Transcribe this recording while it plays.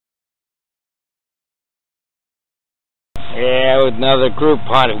Oh, another group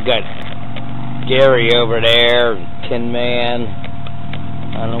hunt. We've got Gary over there, Tin Man.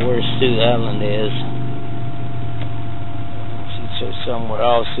 I don't know where Sue Ellen is. She's somewhere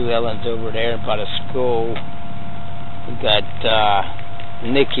else. Sue Ellen's over there by the school. We got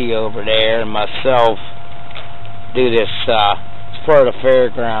Nikki over there and myself do this. It's part of the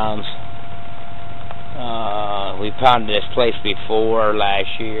fairgrounds. We found this place before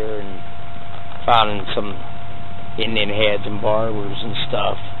last year and found some Indian heads and barbers and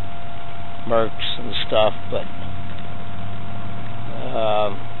stuff, mercs and stuff, but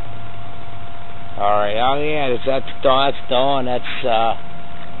alright, oh yeah, that's Dawn,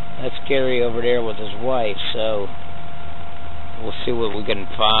 that's Gary over there with his wife, so we'll see what we can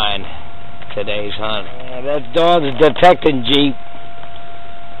find today's hunt. That's Dawn's detecting Jeep.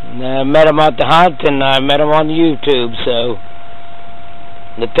 And I met him at the hunt and I met him on YouTube, so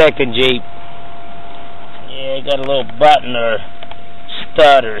detecting Jeep. Yeah, got a little button or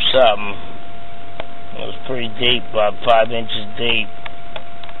stud or something. It was pretty deep, about 5 inches deep.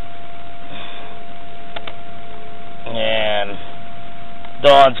 And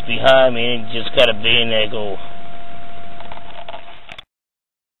Dawn's behind me and just got a B-nickel.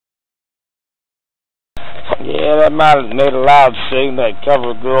 Yeah, that might have made a loud scene, that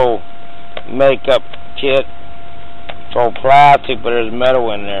CoverGirl makeup kit. It's all plastic, but there's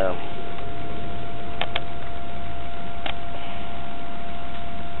metal in there.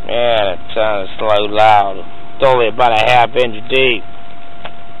 Yeah, it sounds so loud. It's only about a ½ inch deep.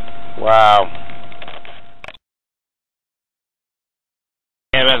 Wow.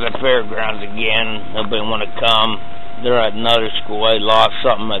 Yeah, that's the fairgrounds again. Nobody want to come. They're at another school. They lost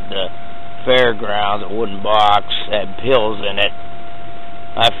something at the fairgrounds, a wooden box, had pills in it.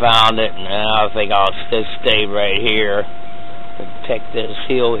 I found it, and I think I'll just stay right here and take this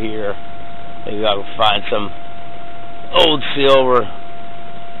hill here. Maybe I'll find some old silver.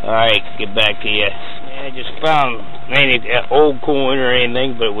 Alright, get back to you. Yeah, I just found any old coin or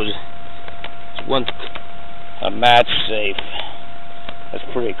anything, but it was once a match safe. That's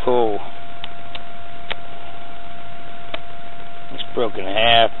pretty cool. It's broken in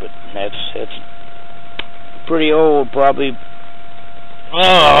half, but that's pretty old, probably.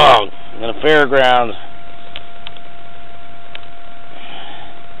 Oh, in the fairgrounds.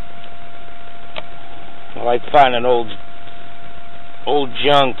 I like finding old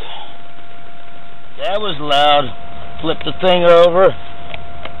junk. That was loud. Flip the thing over.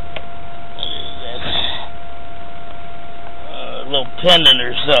 That's a little pendant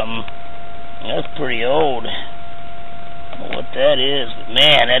or something. That's pretty old. I don't know what that is, but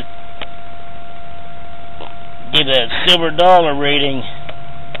man, that give it a silver dollar rating.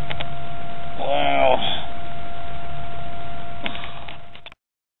 Wow.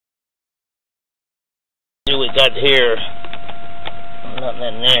 See what we got here. Nothing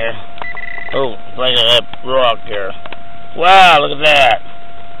in there. Oh, like that rock there. Wow, look at that.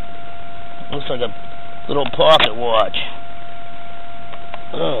 Looks like a little pocket watch.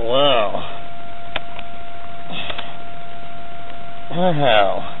 Oh, wow.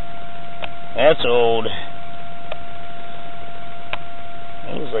 Wow. That's old.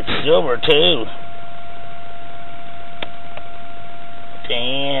 It was like silver, too.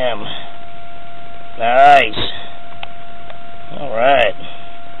 Damn. Nice. Alright.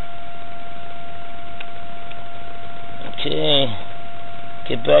 Okay.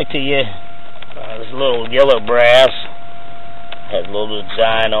 Get back to you. This little yellow brass. Has a little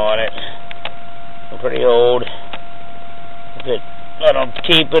design on it. Pretty old. If I don't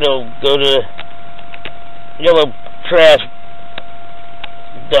keep it, it'll go to yellow trash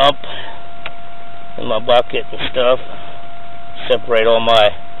dump in my bucket and stuff. Separate all my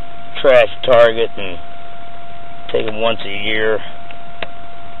trash target and take them once a year.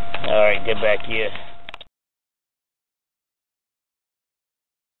 Alright, get back to you.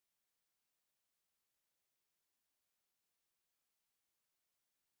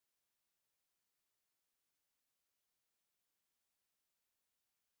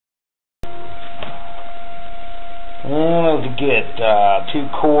 Well, to get 2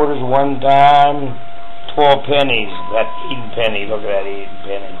 quarters, 1 dime, 12 pennies. That Eden penny. Look at that Eden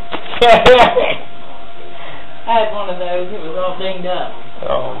penny. I had one of those. It was all dinged up.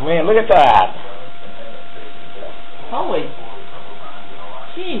 Oh man, look at that. Holy.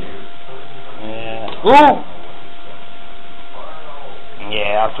 Jeez. Yeah. Ooh.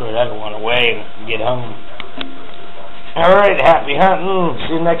 Yeah, I'll throw that one away and get home. Alright, happy hunting.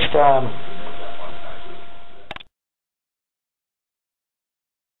 See you next time.